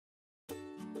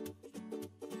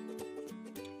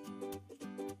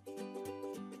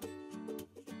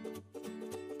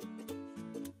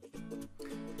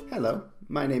Hello,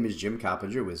 my name is Jim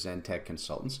Coppinger with ZenTech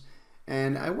Consultants,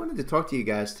 and I wanted to talk to you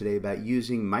guys today about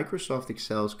using Microsoft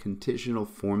Excel's conditional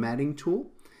formatting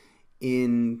tool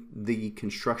in the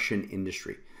construction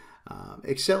industry.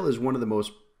 Excel is one of the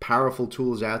most powerful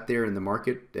tools out there in the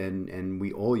market, and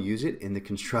we all use it in the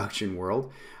construction world,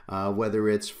 whether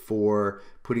it's for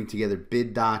putting together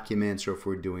bid documents or if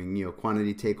we're doing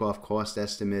quantity takeoff, cost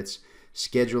estimates,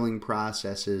 scheduling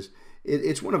processes.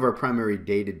 It's one of our primary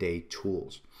day-to-day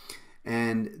tools.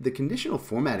 And the conditional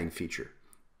formatting feature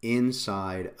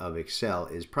inside of Excel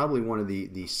is probably one of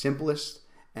the simplest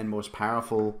and most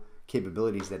powerful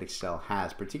capabilities that Excel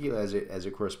has, particularly as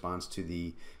it corresponds to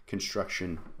the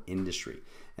construction industry.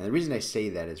 And the reason I say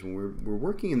that is when we're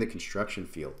working in the construction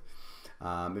field,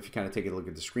 if you kind of take a look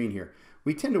at the screen here,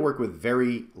 we tend to work with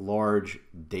very large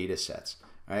data sets.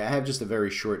 I have just a very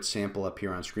short sample up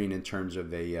here on screen in terms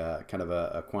of a kind of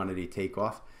a quantity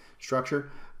takeoff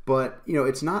structure. But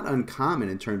it's not uncommon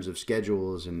in terms of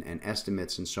schedules and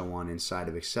estimates and so on inside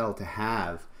of Excel to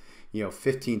have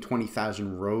 15,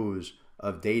 20,000 rows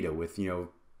of data with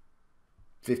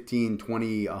 15,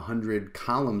 20, 100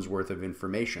 columns worth of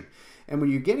information. And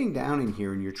when you're getting down in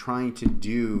here and you're trying to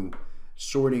do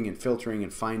sorting and filtering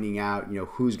and finding out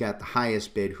who's got the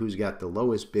highest bid, who's got the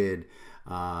lowest bid,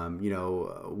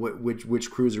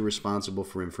 which crews are responsible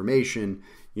for information,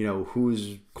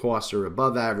 whose costs are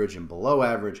above average and below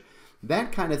average.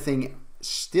 That kind of thing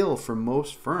still for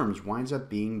most firms winds up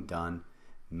being done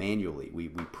manually. We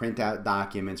print out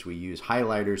documents, we use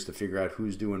highlighters to figure out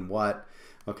who's doing what.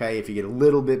 Okay, if you get a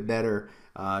little bit better,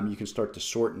 you can start to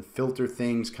sort and filter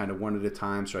things kind of one at a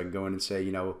time. So I can go in and say,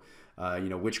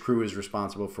 which crew is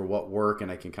responsible for what work,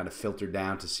 and I can kind of filter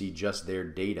down to see just their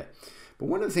data. But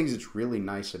one of the things that's really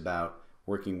nice about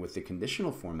working with the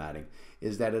conditional formatting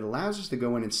is that it allows us to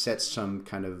go in and set some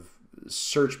kind of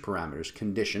search parameters,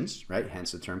 conditions, right?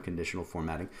 Hence the term conditional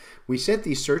formatting. We set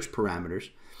these search parameters,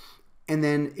 and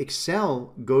then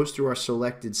Excel goes through our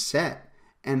selected set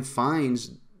and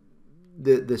finds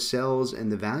the cells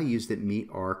and the values that meet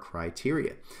our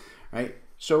criteria, right?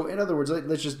 So in other words,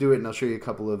 let's just do it, and I'll show you a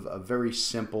couple of very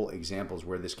simple examples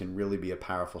where this can really be a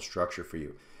powerful structure for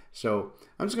you. So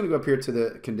I'm just going to go up here to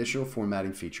the conditional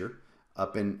formatting feature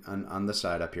up on the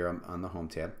side up here on the home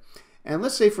tab. And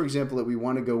let's say, for example, that we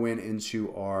want to go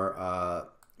into our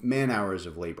man hours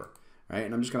of labor, right?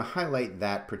 And I'm just going to highlight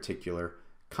that particular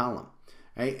column,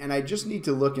 right? And I just need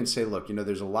to look and say, look,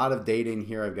 there's a lot of data in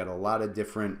here. I've got a lot of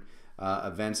different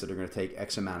events that are going to take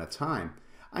X amount of time.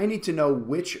 I need to know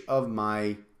which of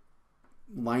my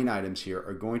line items here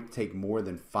are going to take more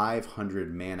than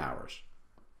 500 man hours,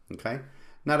 okay?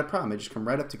 Not a problem. I just come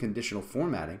right up to conditional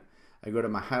formatting. I go to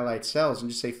my highlight cells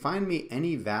and just say, find me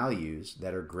any values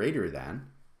that are greater than,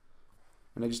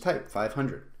 and I just type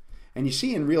 500. And you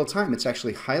see in real time, it's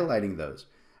actually highlighting those,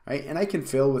 right? And I can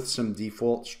fill with some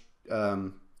default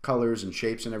colors and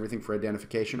shapes and everything for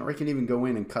identification, or I can even go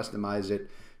in and customize it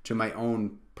to my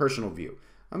own personal view.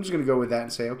 I'm just going to go with that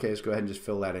and say, okay, let's go ahead and just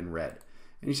fill that in red.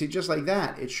 And you see, just like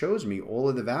that, it shows me all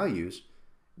of the values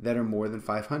that are more than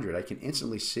 500. I can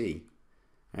instantly see,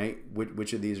 right,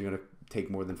 which of these are going to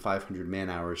take more than 500 man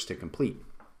hours to complete.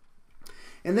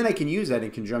 And then I can use that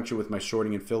in conjunction with my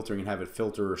sorting and filtering and have it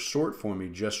filter or sort for me,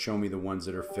 just show me the ones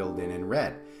that are filled in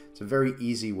red. It's a very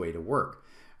easy way to work,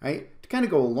 right? To kind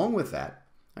of go along with that,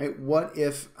 right, what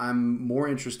if I'm more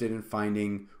interested in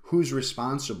finding who's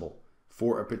responsible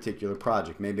for a particular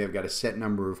project? Maybe I've got a set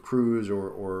number of crews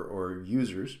or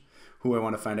users who I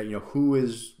want to find out, who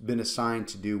has been assigned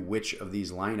to do which of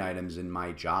these line items in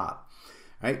my job.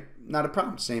 Right? Not a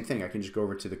problem. Same thing. I can just go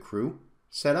over to the crew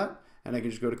setup, and I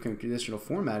can just go to conditional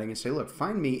formatting and say, look,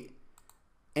 find me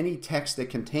any text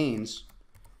that contains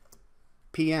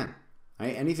PM,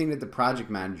 right? Anything that the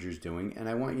project manager is doing, and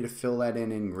I want you to fill that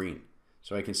in green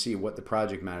so I can see what the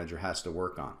project manager has to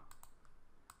work on.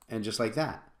 And just like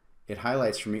that, it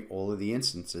highlights for me all of the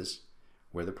instances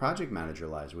where the project manager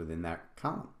lies within that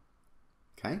column.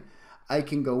 Okay? I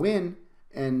can go in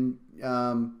and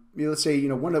let's say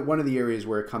one of the areas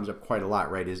where it comes up quite a lot,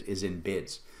 right, is in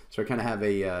bids. So I kind of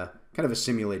have a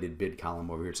simulated bid column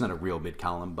over here. It's not a real bid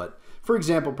column, but for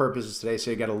example purposes today,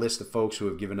 say I got a list of folks who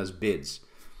have given us bids.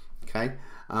 Okay,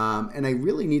 and I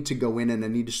really need to go in and I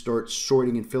need to start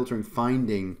sorting and filtering,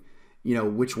 finding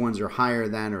which ones are higher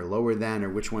than or lower than, or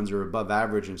which ones are above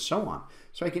average, and so on.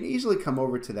 So I can easily come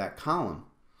over to that column,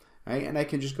 right, and I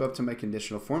can just go up to my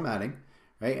conditional formatting.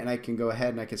 Right? And I can go ahead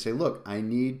and I can say, look, I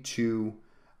need to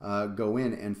go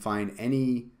in and find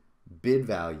any bid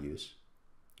values,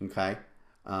 okay,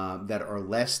 that are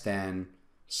less than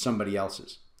somebody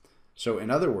else's. So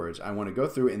in other words, I want to go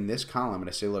through in this column and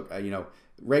I say, look, you know,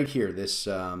 right here, this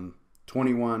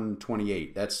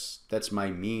 2128, that's my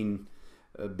mean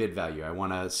bid value. I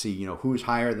want to see, you know, who's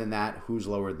higher than that, who's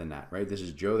lower than that, right? This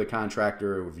is Joe the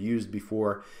contractor we've used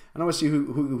before. And I want to see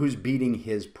who's beating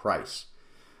his price,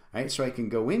 right? So I can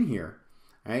go in here,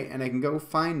 right? And I can go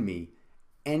find me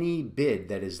any bid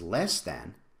that is less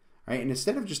than, right? And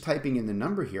instead of just typing in the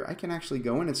number here, I can actually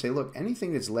go in and say, look,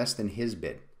 anything that's less than his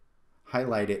bid,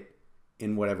 highlight it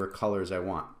in whatever colors I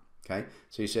want, okay?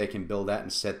 So you say I can build that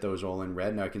and set those all in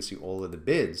red. Now I can see all of the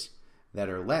bids that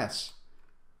are less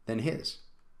than his,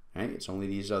 right? It's only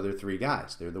these other three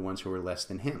guys. They're the ones who are less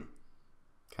than him,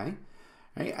 okay?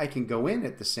 Right? I can go in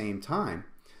at the same time,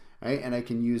 right? And I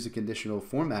can use the conditional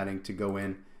formatting to go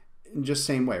in just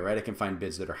same way, right? I can find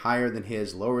bids that are higher than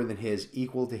his, lower than his,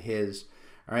 equal to his,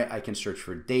 all right? I can search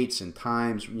for dates and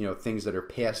times, you know, things that are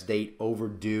past date,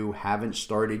 overdue, haven't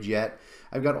started yet.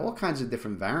 I've got all kinds of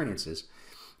different variances,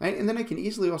 right? And then I can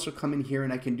easily also come in here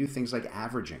and I can do things like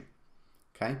averaging,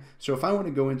 okay? So if I want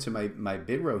to go into my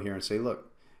bid row here and say, look,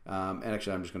 and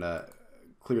actually I'm just going to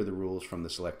clear the rules from the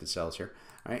selected cells here,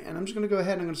 all right? And I'm just going to go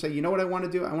ahead and I'm going to say, you know what I want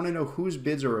to do? I want to know whose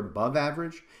bids are above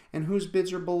average and whose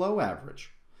bids are below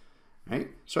average. Right?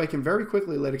 So I can very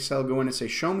quickly let Excel go in and say,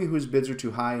 show me whose bids are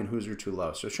too high and whose are too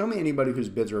low. So show me anybody whose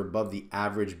bids are above the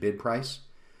average bid price,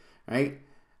 right?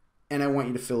 And I want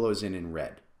you to fill those in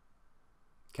red.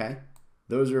 Okay?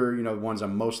 Those are, you know, ones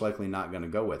I'm most likely not going to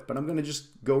go with. But I'm going to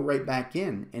just go right back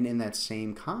in, and in that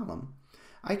same column,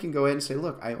 I can go ahead and say,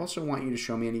 look, I also want you to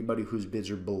show me anybody whose bids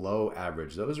are below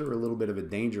average. Those are a little bit of a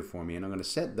danger for me, and I'm going to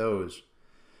set those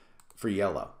for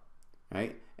yellow,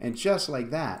 right? And just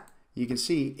like that, you can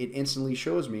see it instantly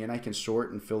shows me, and I can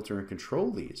sort and filter and control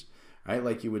these, right?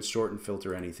 Like you would sort and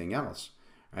filter anything else,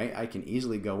 right? I can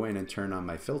easily go in and turn on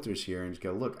my filters here and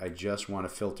go, look, I just want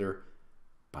to filter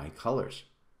by colors,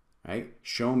 right?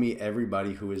 Show me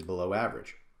everybody who is below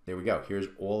average. There we go. Here's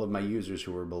all of my users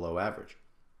who are below average,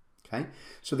 okay?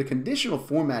 So the conditional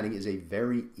formatting is a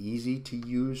very easy to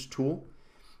use tool,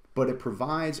 but it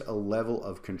provides a level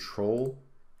of control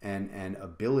and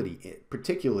ability,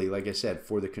 particularly, like I said,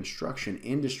 for the construction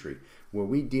industry where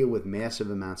we deal with massive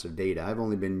amounts of data. I've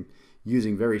only been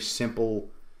using very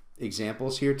simple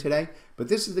examples here today, but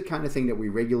this is the kind of thing that we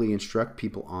regularly instruct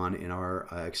people on in our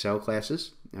Excel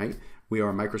classes, right? We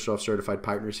are Microsoft certified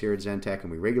partners here at Zentech, and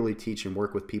we regularly teach and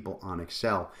work with people on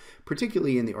Excel,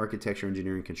 particularly in the architecture,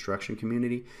 engineering, construction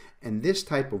community. And this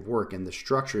type of work and the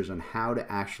structures on how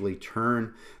to actually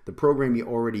turn the program you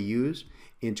already use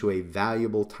into a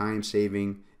valuable,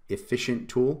 time-saving, efficient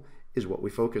tool is what we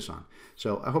focus on.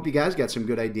 So I hope you guys got some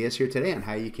good ideas here today on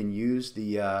how you can use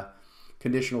the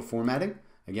conditional formatting.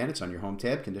 Again, it's on your home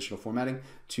tab, conditional formatting,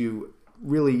 to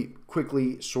really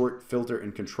quickly sort, filter,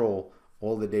 and control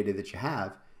all the data that you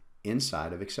have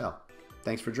inside of Excel.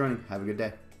 Thanks for joining. Have a good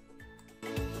day.